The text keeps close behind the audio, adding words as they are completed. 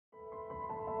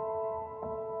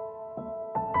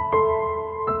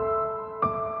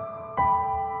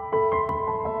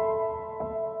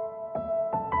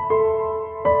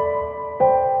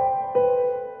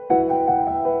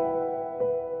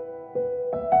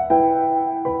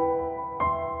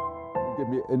It gives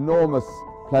me enormous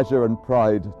pleasure and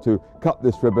pride to cut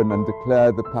this ribbon and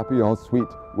declare the Papillon suite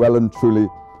well and truly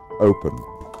open.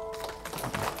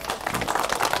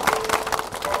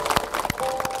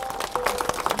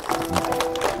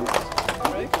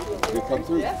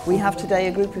 We have today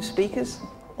a group of speakers,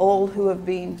 all who have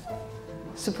been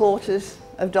supporters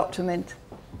of Dr. Mint,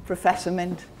 Professor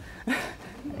Mint,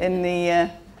 in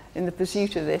the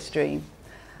pursuit of this dream.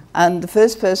 And the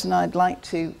first person I'd like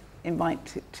to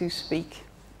invite to speak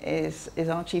is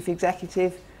our Chief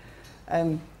Executive.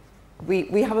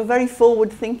 We have a very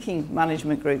forward-thinking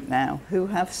management group now who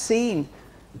have seen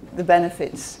the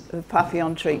benefits of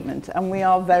Papillon treatment, and we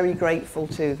are very grateful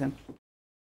to them.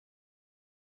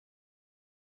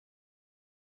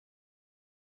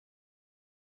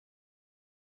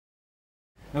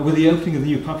 With the opening of the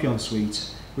new Papillon suite,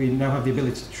 we now have the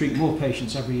ability to treat more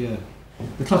patients every year.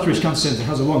 The Clatterbridge Cancer Centre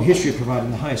has a long history of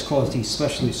providing the highest quality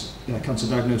specialist cancer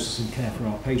diagnosis and care for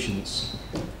our patients.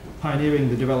 Pioneering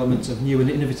the development of new and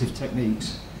innovative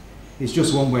techniques is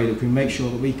just one way that we make sure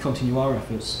that we continue our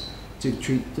efforts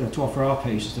to offer our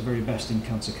patients the very best in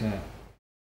cancer care.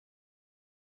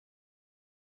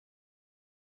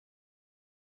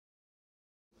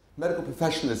 Medical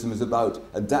professionalism is about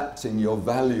adapting your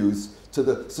values to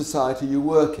the society you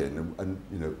work in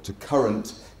and to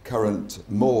current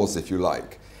mores, if you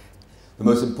like. The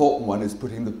most important one is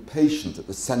putting the patient at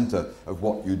the centre of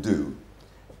what you do,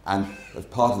 and as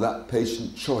part of that,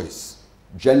 patient choice,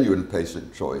 genuine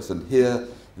patient choice. And here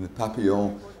in the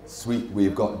Papillon suite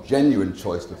we've got genuine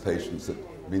choice for patients. That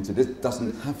means that it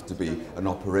doesn't have to be an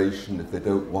operation if they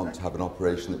don't want to have an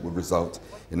operation that will result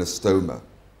in a stoma.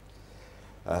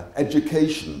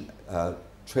 Education,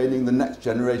 training the next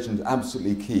generation is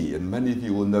absolutely key, and many of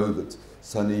you will know that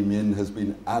Sunny Min has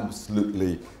been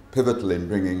absolutely pivotal in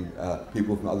bringing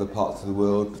people from other parts of the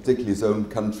world, particularly his own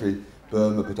country,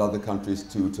 Burma, but other countries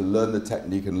too, to learn the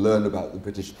technique and learn about the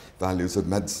British values of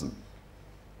medicine.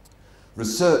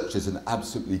 Research is an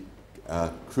absolutely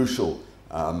crucial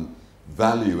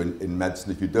value in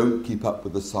medicine. If you don't keep up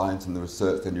with the science and the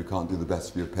research, then you can't do the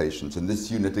best for your patients. And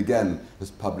this unit again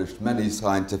has published many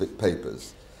scientific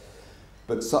papers.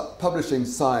 But publishing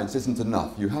science isn't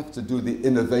enough. You have to do the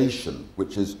innovation,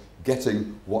 which is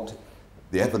getting what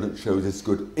the evidence shows is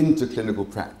good into clinical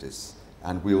practice.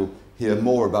 And we'll hear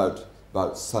more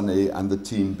about Sunny and the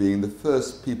team being the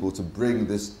first people to bring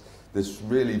this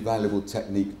really valuable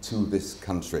technique to this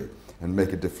country and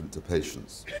make a difference to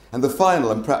patients. And the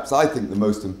final, and perhaps I think the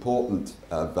most important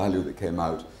value that came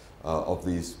out of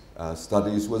these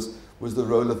studies was the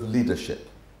role of leadership.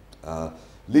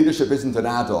 Leadership isn't an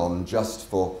add-on just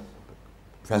for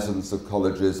presidents of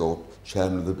colleges or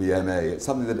chairman of the BMA. It's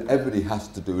something that everybody has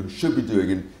to do and should be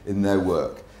doing in their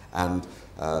work. And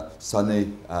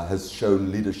Sunny has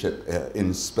shown leadership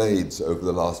in spades over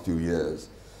the last few years.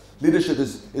 Leadership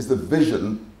is the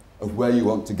vision of where you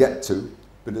want to get to,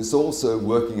 but it's also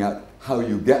working out how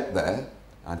you get there.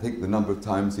 I think the number of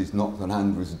times he's knocked on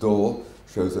Andrew's door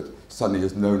shows that Sunny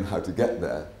has known how to get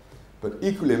there. But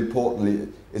equally importantly,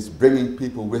 it's bringing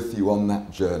people with you on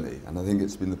that journey. And I think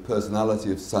it's been the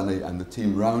personality of Sunny and the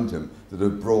team around him that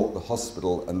have brought the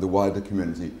hospital and the wider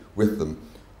community with them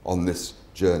on this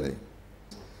journey.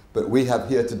 But we have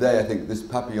here today, I think, this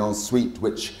Papillon suite,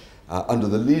 which under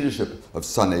the leadership of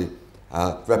Sunny,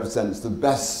 represents the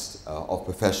best of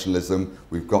professionalism.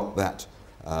 We've got that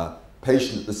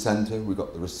patient at the centre, we've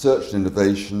got the research and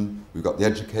innovation, we've got the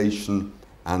education,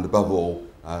 and above all,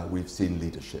 we've seen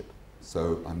leadership.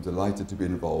 So I'm delighted to be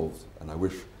involved, and I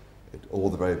wish it all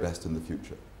the very best in the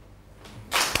future.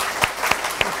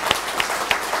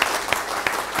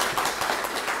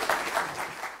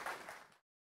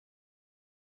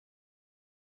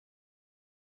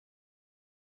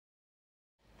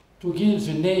 To give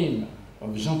the name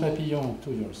of Jean Papillon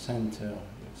to your center, your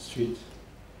suite,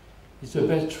 is the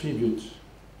best tribute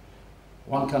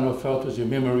one can offer to the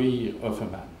memory of a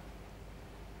man.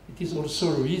 It is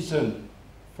also a reason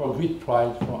for great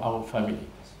pride for our family.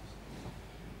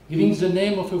 Giving the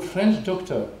name of a French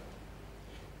doctor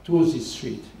to this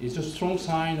suite is a strong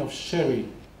sign of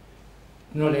sharing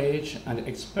knowledge and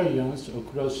experience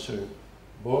across the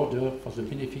border for the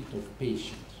benefit of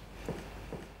patients.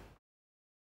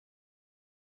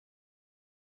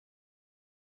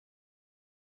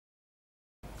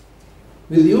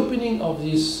 With the opening of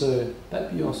this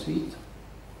Papillon suite,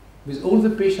 with all the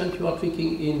patients you are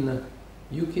treating in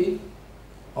UK,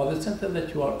 or the center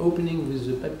that you are opening with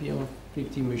the Papillon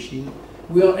 50 machine,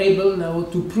 we are able now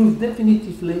to prove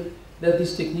definitively that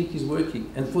this technique is working.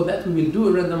 And for that we will do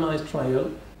a randomized trial.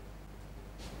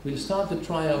 We'll start the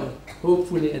trial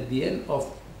hopefully at the end of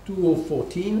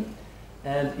 2014,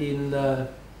 and in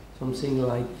something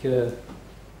like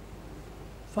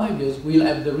 5 years we'll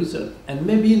have the result. And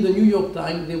maybe in the New York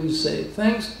Times they will say,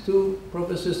 thanks to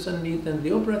Professor Sunlit and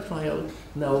the opera trial,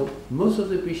 now most of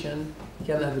the patients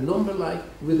can have a normal life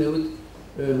without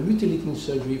mutilating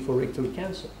surgery for rectal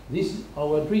cancer. This is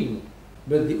our dream.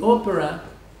 But the opera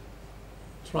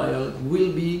trial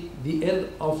will be the end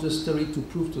of the story to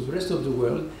prove to the rest of the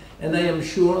world, and I am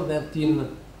sure that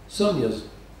in some years,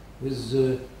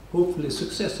 with hopefully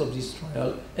success of this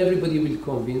trial, everybody will be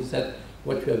convinced that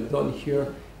what we have done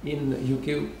here in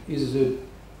UK is the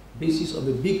basis of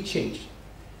a big change.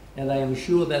 And I am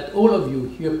sure that all of you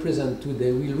here present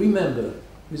today will remember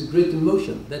with great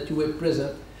emotion that you were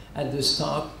present at the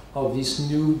start of this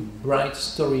new bright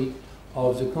story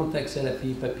of the contact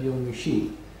therapy Papillon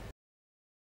machine.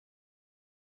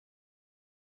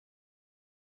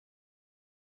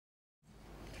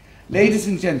 Ladies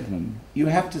and gentlemen, you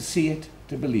have to see it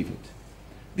to believe it.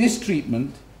 This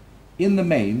treatment, in the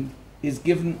main, is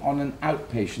given on an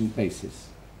outpatient basis.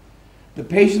 The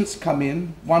patients come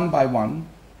in one by one,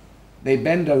 they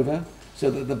bend over so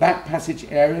that the back passage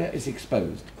area is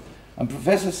exposed, and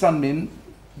Professor Sun Min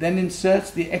then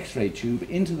inserts the X-ray tube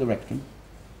into the rectum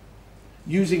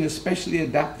using a specially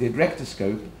adapted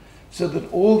rectoscope so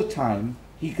that all the time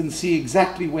he can see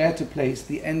exactly where to place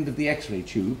the end of the X-ray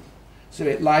tube so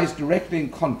it lies directly in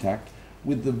contact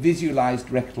with the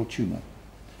visualized rectal tumor.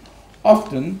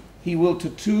 Often he will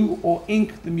tattoo or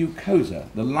ink the mucosa,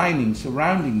 the lining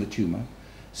surrounding the tumor,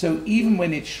 so even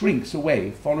when it shrinks away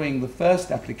following the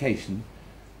first application,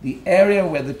 the area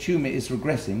where the tumor is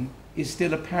regressing is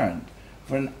still apparent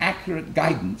for an accurate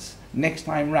guidance next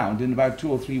time round in about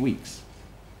 2 or 3 weeks.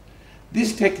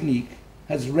 This technique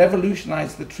has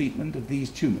revolutionized the treatment of these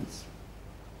tumors.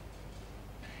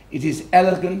 It is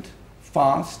elegant,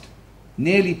 fast,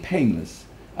 nearly painless,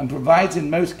 and provides in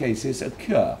most cases a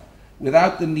cure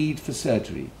without the need for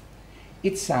surgery.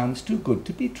 It sounds too good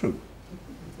to be true.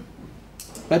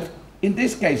 But in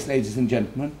this case, ladies and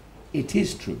gentlemen, it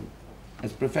is true,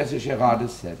 as Professor Gerard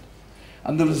has said,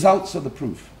 and the results are the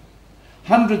proof.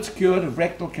 Hundreds cured of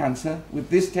rectal cancer with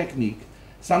this technique,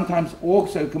 sometimes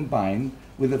also combined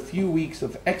with a few weeks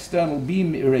of external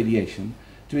beam irradiation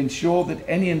to ensure that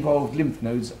any involved lymph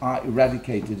nodes are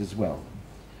eradicated as well.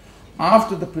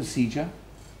 After the procedure,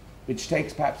 which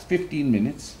takes perhaps 15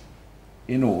 minutes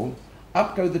in all,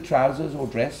 up go the trousers or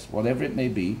dress, whatever it may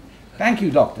be. Thank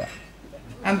you, doctor.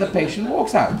 And the patient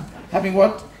walks out, having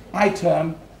what I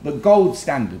term the gold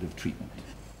standard of treatment.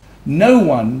 No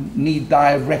one need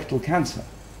die of rectal cancer.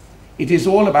 It is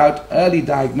all about early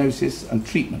diagnosis and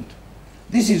treatment.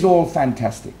 This is all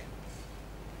fantastic.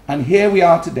 And here we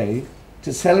are today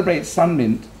to celebrate Sun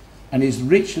Mint and his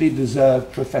richly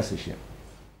deserved professorship.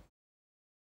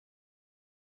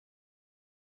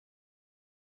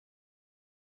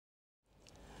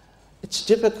 It's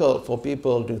difficult for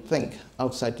people to think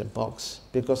outside the box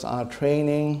because our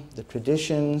training, the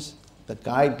traditions, the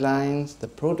guidelines, the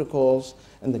protocols,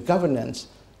 and the governance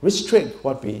restrict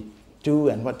what we do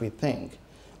and what we think.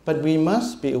 But we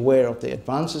must be aware of the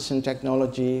advances in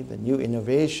technology, the new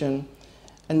innovation,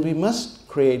 and we must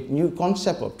create new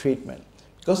concept of treatment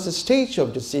because the stage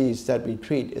of disease that we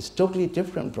treat is totally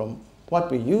different from what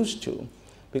we used to.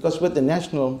 Because with the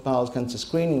National Bowel Cancer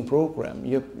Screening Program,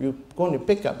 you're going to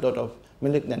pick up a lot of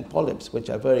malignant polyps, which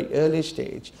are very early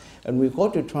stage, and we've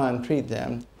got to try and treat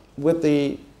them. With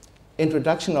the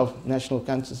introduction of National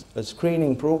Cancer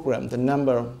Screening Program, the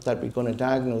number that we're going to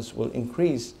diagnose will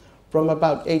increase from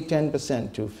about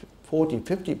 8–10% to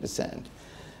 40–50%.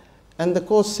 And the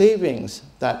cost savings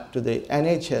that to the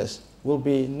NHS will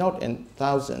be not in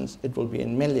thousands, it will be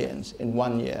in millions in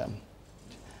 1 year.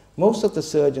 Most of the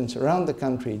surgeons around the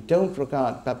country don't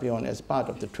regard Papillon as part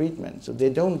of the treatment, so they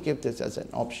don't give this as an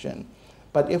option.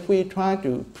 But if we try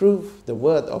to prove the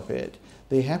worth of it,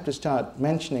 they have to start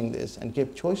mentioning this and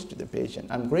give choice to the patient.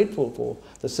 I'm grateful for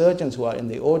the surgeons who are in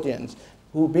the audience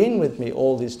who've been with me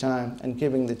all this time and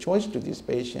giving the choice to these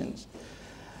patients.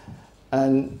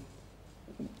 And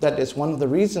that is one of the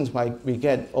reasons why we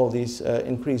get all these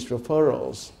increased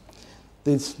referrals.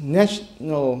 This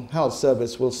National Health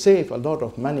Service will save a lot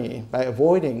of money by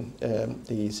avoiding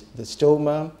the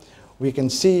stoma. We can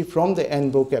see from the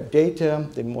NBOCAP data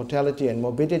the mortality and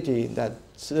morbidity that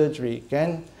surgery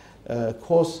can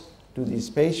cause to these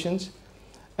patients.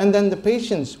 And then the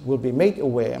patients will be made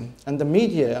aware, and the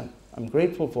media, I'm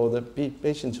grateful for the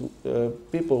patients,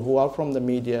 people who are from the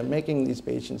media making these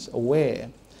patients aware.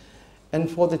 And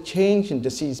for the change in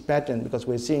disease pattern, because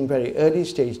we're seeing very early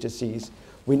stage disease,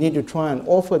 we need to try and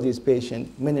offer these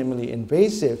patients minimally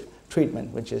invasive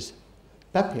treatment, which is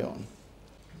Papillon.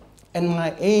 And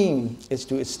my aim is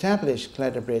to establish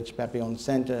Clatterbridge Papillon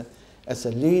Centre as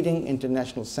a leading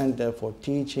international centre for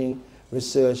teaching,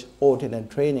 research, audit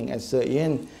and training. As Sir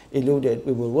Ian alluded,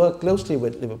 we will work closely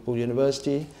with Liverpool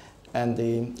University and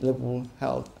the Liverpool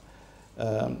Health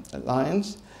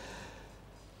Alliance.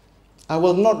 I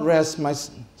will not rest my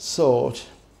sword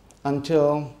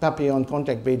until Papillon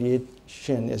contact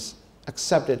radiation is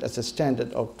accepted as a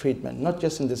standard of treatment, not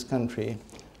just in this country,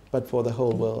 but for the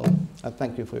whole world. I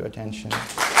thank you for your attention.